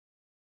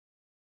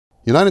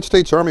United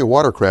States Army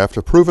watercraft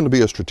have proven to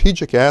be a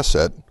strategic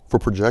asset for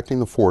projecting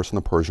the force in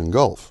the Persian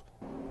Gulf.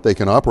 They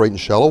can operate in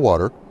shallow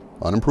water,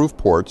 unimproved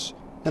ports,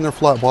 and their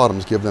flat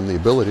bottoms give them the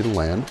ability to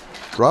land,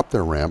 drop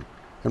their ramp,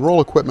 and roll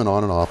equipment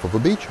on and off of a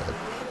beachhead.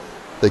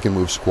 They can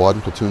move squad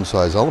and platoon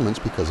size elements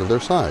because of their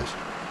size.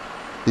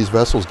 These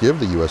vessels give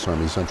the U.S.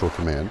 Army Central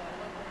Command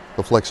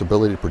the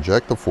flexibility to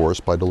project the force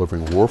by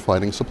delivering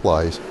warfighting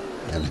supplies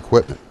and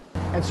equipment.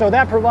 And so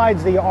that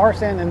provides the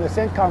RCENT and the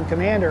CENTCOM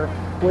commander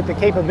with the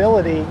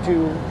capability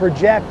to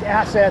project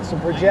assets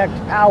and project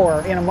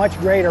power in a much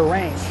greater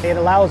range. It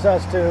allows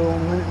us to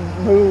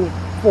move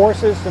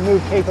forces, to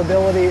move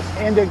capabilities,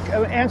 and to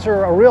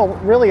answer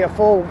really a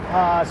full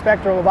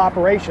spectrum of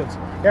operations.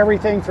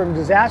 Everything from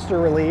disaster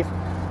relief,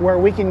 where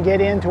we can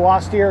get into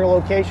austere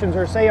locations,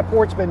 or say a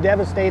port's been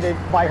devastated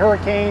by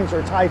hurricanes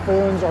or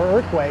typhoons or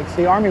earthquakes.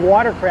 The Army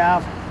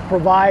watercraft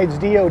provides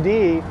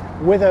DoD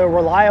with a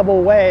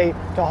reliable way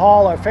to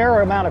haul a fair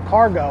amount of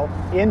cargo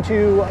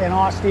into an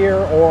austere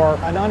or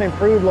an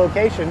unimproved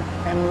location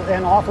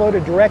and offload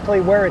it directly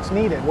where it's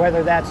needed,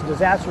 whether that's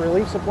disaster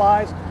relief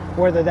supplies,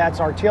 whether that's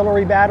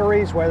artillery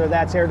batteries, whether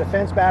that's air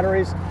defense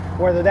batteries,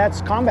 whether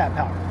that's combat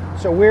power.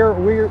 So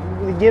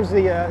it gives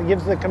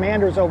the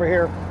commanders over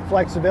here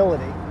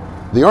flexibility.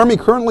 The Army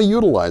currently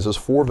utilizes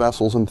 4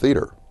 vessels in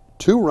theater,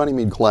 2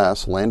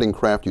 Runnymede-class landing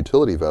craft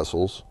utility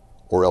vessels,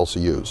 or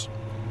LCUs.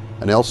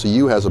 An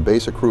LCU has a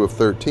basic crew of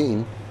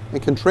 13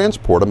 and can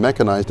transport a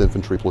mechanized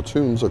infantry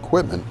platoon's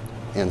equipment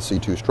and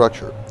C2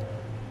 structure.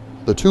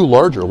 The 2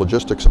 larger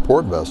logistic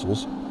support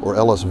vessels, or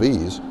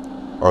LSVs,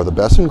 are the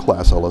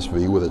Besson-class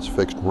LSV with its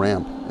fixed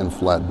ramp and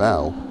flat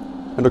bow,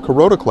 and a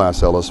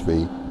Kuroda-class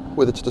LSV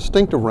with its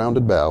distinctive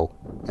rounded bow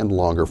and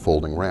longer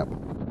folding ramp.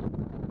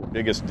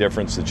 Biggest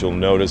difference that you'll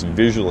notice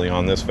visually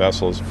on this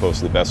vessel as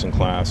opposed to the Besson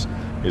class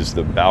is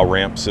the bow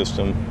ramp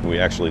system. We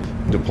actually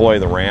deploy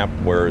the ramp,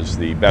 whereas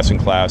the Besson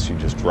class you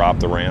just drop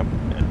the ramp.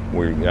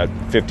 We've got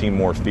 15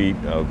 more feet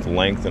of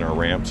length in our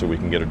ramp, so we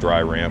can get a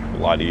dry ramp a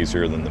lot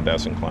easier than the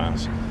Besson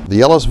class.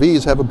 The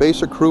LSVs have a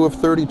basic crew of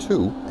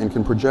 32 and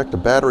can project a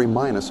battery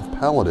minus of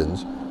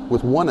Paladins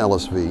with 1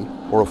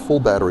 LSV or a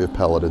full battery of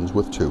Paladins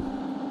with 2.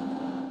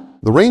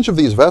 The range of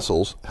these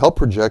vessels help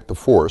project the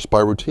force by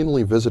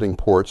routinely visiting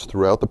ports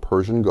throughout the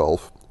Persian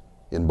Gulf,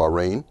 in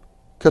Bahrain,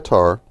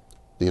 Qatar,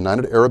 the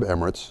United Arab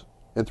Emirates,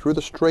 and through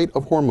the Strait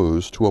of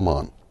Hormuz to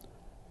Oman.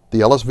 The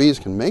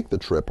LSVs can make the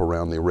trip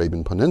around the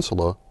Arabian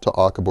Peninsula to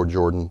Aqaba or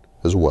Jordan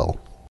as well.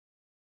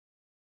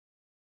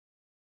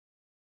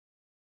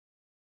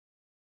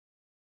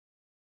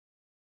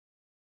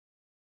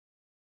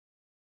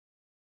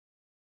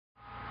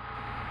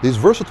 These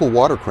versatile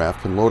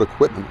watercraft can load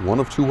equipment one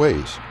of 2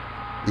 ways.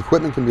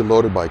 Equipment can be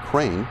loaded by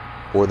crane,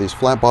 or these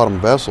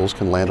flat-bottom vessels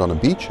can land on a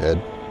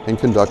beachhead and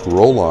conduct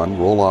roll-on,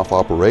 roll-off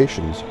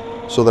operations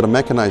so that a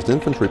mechanized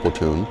infantry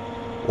platoon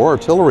or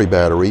artillery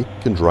battery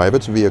can drive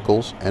its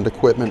vehicles and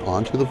equipment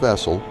onto the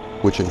vessel,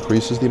 which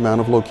increases the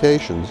amount of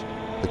locations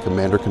the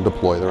commander can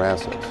deploy their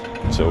assets.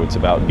 So it's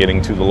about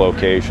getting to the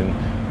location,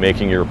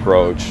 making your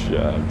approach,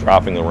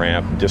 dropping the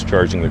ramp,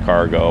 discharging the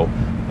cargo,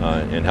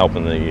 and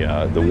helping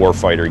the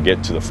warfighter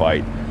get to the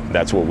fight.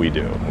 That's what we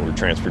do. We're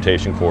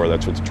Transportation Corps.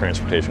 That's what the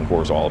Transportation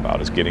Corps is all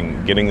about, is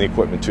getting the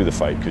equipment to the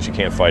fight, because you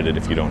can't fight it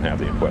if you don't have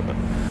the equipment.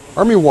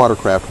 Army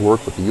watercraft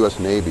work with the U.S.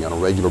 Navy on a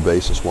regular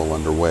basis while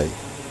underway.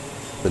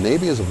 The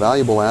Navy is a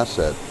valuable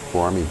asset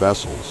for Army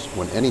vessels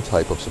when any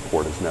type of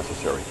support is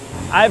necessary.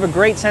 I have a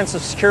great sense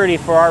of security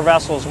for our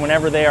vessels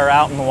whenever they are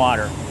out in the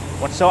water.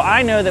 So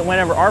I know that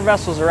whenever our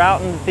vessels are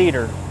out in the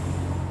theater,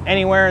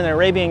 anywhere in the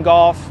Arabian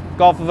Gulf,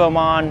 Gulf of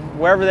Oman,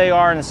 wherever they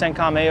are in the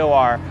CENTCOM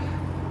AOR,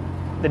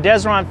 the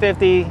Desron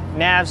 50,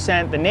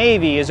 NavCent, the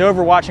Navy is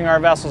overwatching our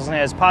vessels and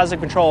has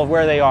positive control of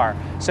where they are.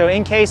 So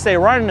in case they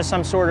run into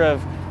some sort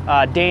of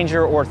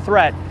danger or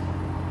threat,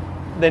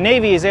 the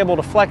Navy is able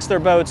to flex their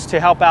boats to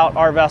help out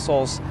our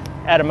vessels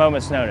at a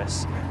moment's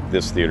notice.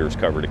 This theater is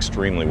covered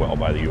extremely well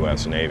by the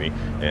U.S. Navy,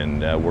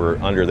 and we're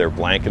under their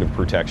blanket of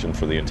protection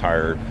for the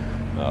entire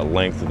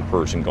length of the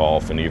Persian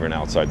Gulf and even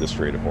outside the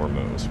Strait of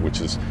Hormuz,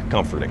 which is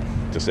comforting,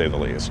 to say the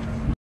least.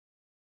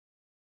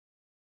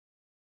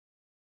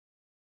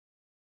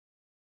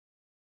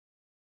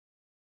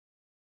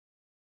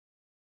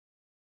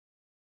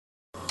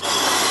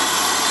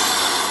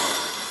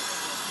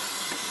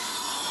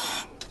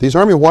 These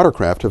Army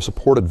watercraft have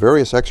supported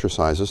various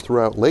exercises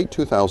throughout late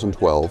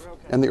 2012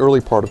 and the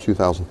early part of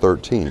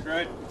 2013.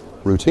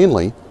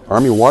 Routinely,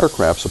 Army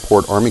watercraft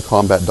support Army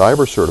combat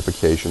diver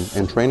certification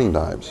and training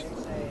dives.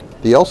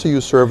 The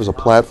LCUs serve as a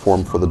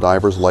platform for the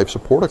divers' life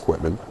support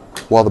equipment,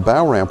 while the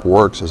bow ramp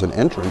works as an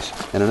entrance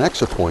and an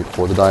exit point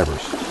for the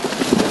divers.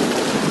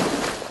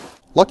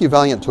 Lucky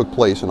Valiant took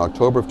place in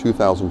October of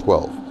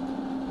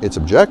 2012. Its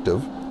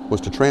objective was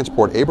to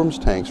transport Abrams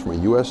tanks from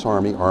a U.S.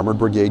 Army Armored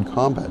Brigade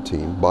combat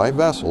team by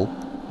vessel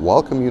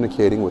while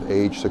communicating with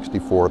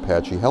AH-64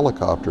 Apache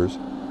helicopters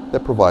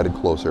that provided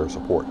close air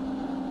support.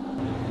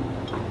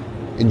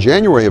 In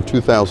January of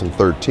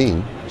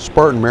 2013,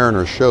 Spartan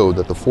Mariner showed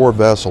that the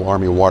 4-vessel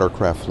Army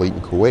watercraft fleet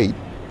in Kuwait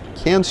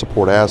can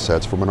support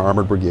assets from an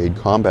Armored Brigade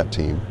combat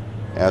team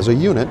as a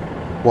unit,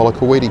 while a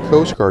Kuwaiti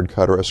Coast Guard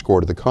cutter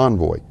escorted the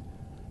convoy.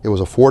 It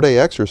was a 4-day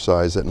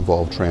exercise that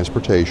involved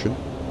transportation,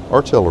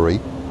 artillery,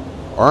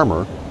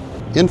 armor,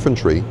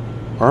 infantry,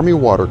 Army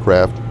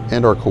watercraft,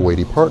 and our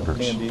Kuwaiti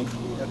partners.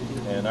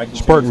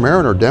 Spartan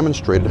Mariner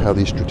demonstrated how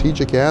these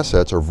strategic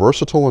assets are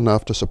versatile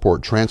enough to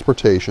support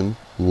transportation,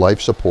 life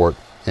support,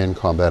 and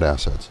combat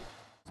assets.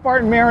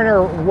 Spartan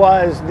Mariner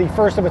was the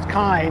first of its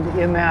kind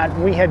in that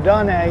we had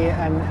done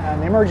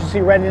an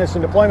emergency readiness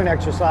and deployment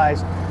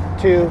exercise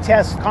to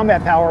test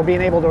combat power,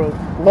 being able to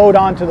load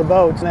onto the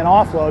boats and then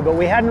offload, but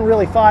we hadn't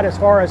really thought as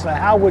far as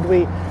how would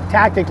we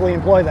tactically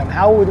employ them,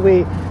 how would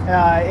we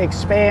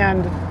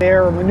expand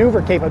their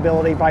maneuver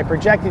capability by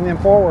projecting them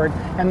forward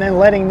and then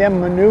letting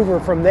them maneuver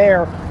from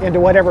there into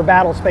whatever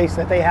battle space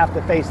that they have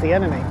to face the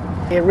enemy.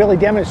 It really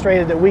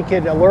demonstrated that we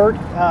could alert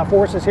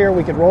forces here,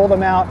 we could roll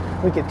them out,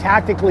 we could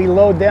tactically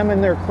load them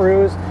and their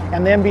crews,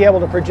 and then be able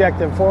to project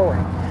them forward.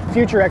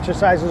 Future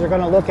exercises are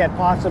going to look at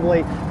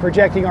possibly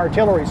projecting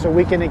artillery so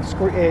we can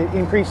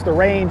increase the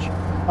range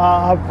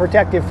of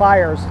protective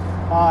fires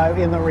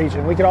in the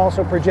region. We could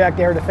also project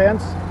air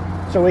defense,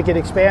 so we could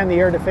expand the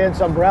air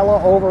defense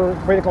umbrella over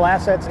critical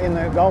assets in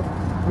the Gulf.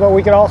 But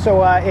we could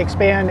also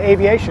expand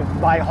aviation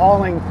by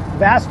hauling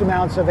vast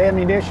amounts of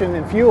ammunition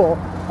and fuel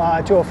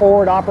to a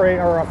forward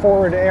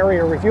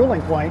area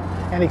refueling point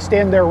and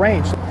extend their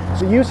range.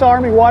 So U.S.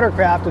 Army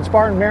Watercraft and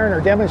Spartan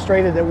Mariner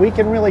demonstrated that we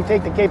can really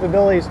take the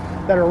capabilities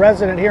that are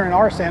resident here in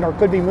RSENT or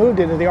could be moved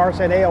into the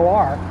RSENT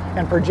AOR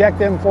and project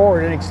them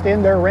forward and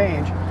extend their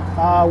range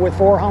with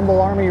 4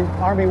 humble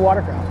Army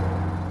watercraft.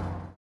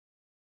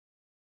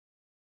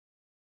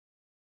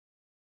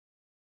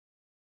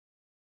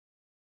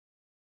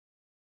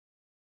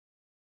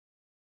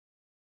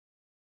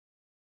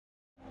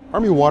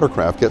 Army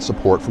watercraft get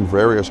support from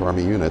various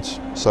Army units,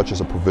 such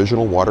as a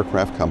Provisional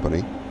Watercraft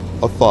Company,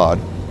 a THOD,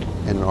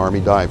 and an Army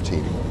dive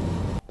team.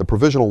 The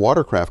Provisional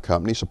Watercraft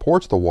Company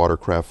supports the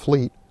watercraft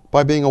fleet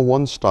by being a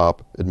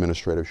one-stop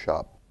administrative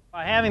shop.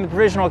 By having the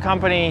Provisional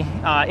Company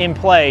in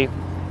play,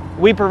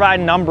 we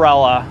provide an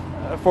umbrella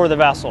for the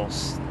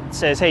vessels. It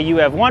says, hey, you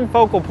have one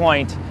focal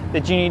point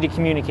that you need to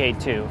communicate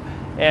to.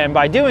 And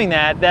by doing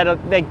that,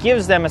 that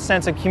gives them a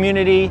sense of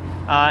community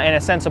and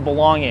a sense of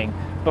belonging.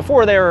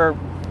 Before they were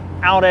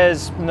out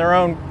as their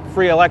own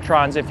free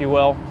electrons, if you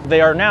will.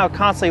 They are now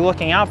constantly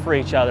looking out for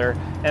each other,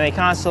 and they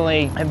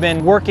constantly have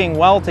been working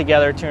well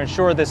together to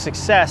ensure the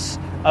success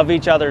of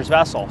each other's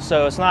vessel.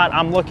 So it's not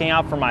I'm looking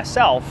out for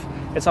myself,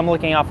 it's I'm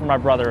looking out for my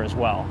brother as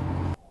well.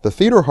 The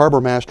Theater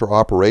Harbor Master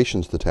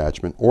Operations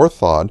Detachment, or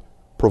THOD,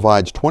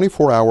 provides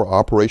 24-hour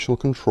operational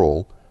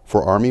control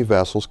for Army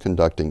vessels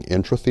conducting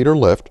intra-theater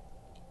lift,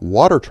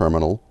 water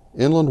terminal,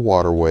 inland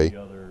waterway,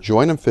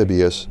 joint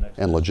amphibious,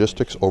 and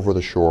logistics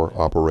over-the-shore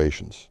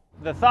operations.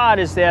 The THOD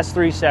is the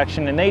S3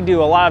 section, and they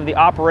do a lot of the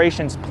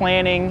operations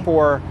planning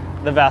for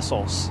the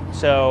vessels.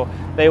 So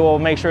they will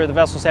make sure the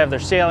vessels have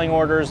their sailing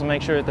orders and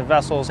make sure that the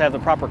vessels have the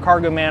proper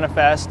cargo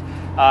manifest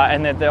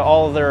and that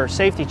all of their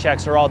safety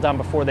checks are all done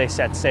before they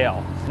set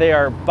sail. They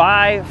are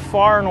by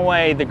far and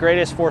away the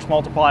greatest force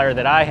multiplier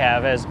that I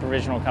have as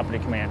Provisional Company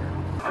Commander.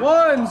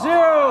 10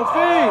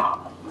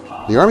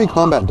 feet! The Army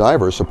Combat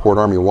Divers support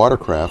Army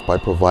watercraft by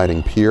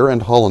providing pier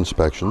and hull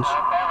inspections,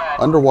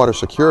 underwater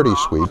security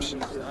sweeps,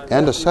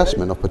 and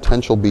assessment of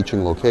potential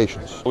beaching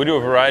locations. We do a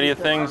variety of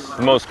things.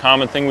 The most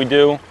common thing we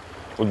do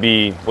would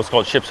be what's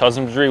called ship's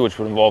husbandry, which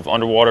would involve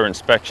underwater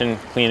inspection,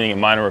 cleaning,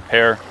 and minor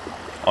repair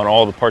on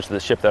all the parts of the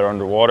ship that are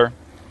underwater.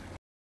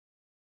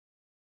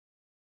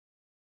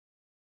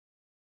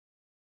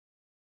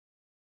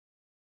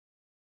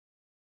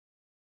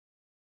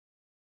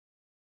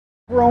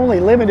 We're only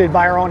limited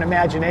by our own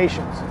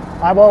imaginations.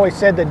 I've always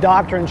said that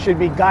doctrine should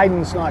be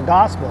guidance, not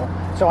gospel,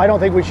 so I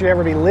don't think we should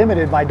ever be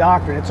limited by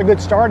doctrine. It's a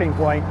good starting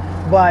point,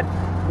 but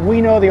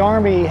we know the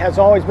Army has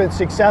always been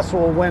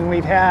successful when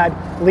we've had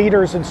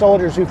leaders and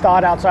soldiers who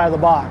thought outside of the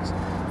box.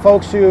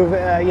 Folks who've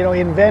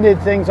invented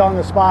things on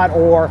the spot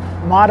or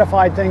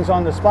modified things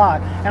on the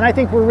spot. And I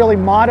think we're really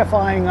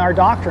modifying our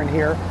doctrine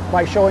here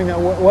by showing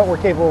what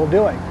we're capable of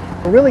doing.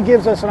 It really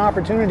gives us an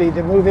opportunity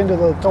to move into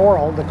the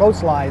littoral, the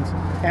coastlines,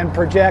 and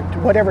project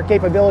whatever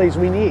capabilities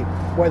we need,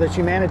 whether it's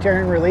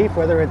humanitarian relief,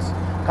 whether it's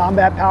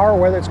combat power,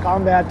 whether it's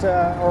combat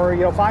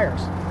or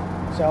fires.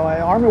 So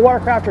Army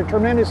watercraft are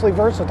tremendously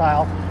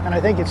versatile, and I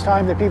think it's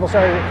time that people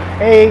started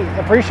A,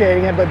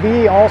 appreciating it, but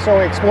B, also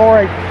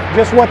exploring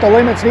just what the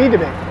limits need to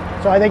be.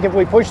 So I think if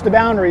we push the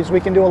boundaries,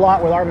 we can do a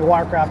lot with Army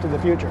watercraft in the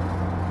future.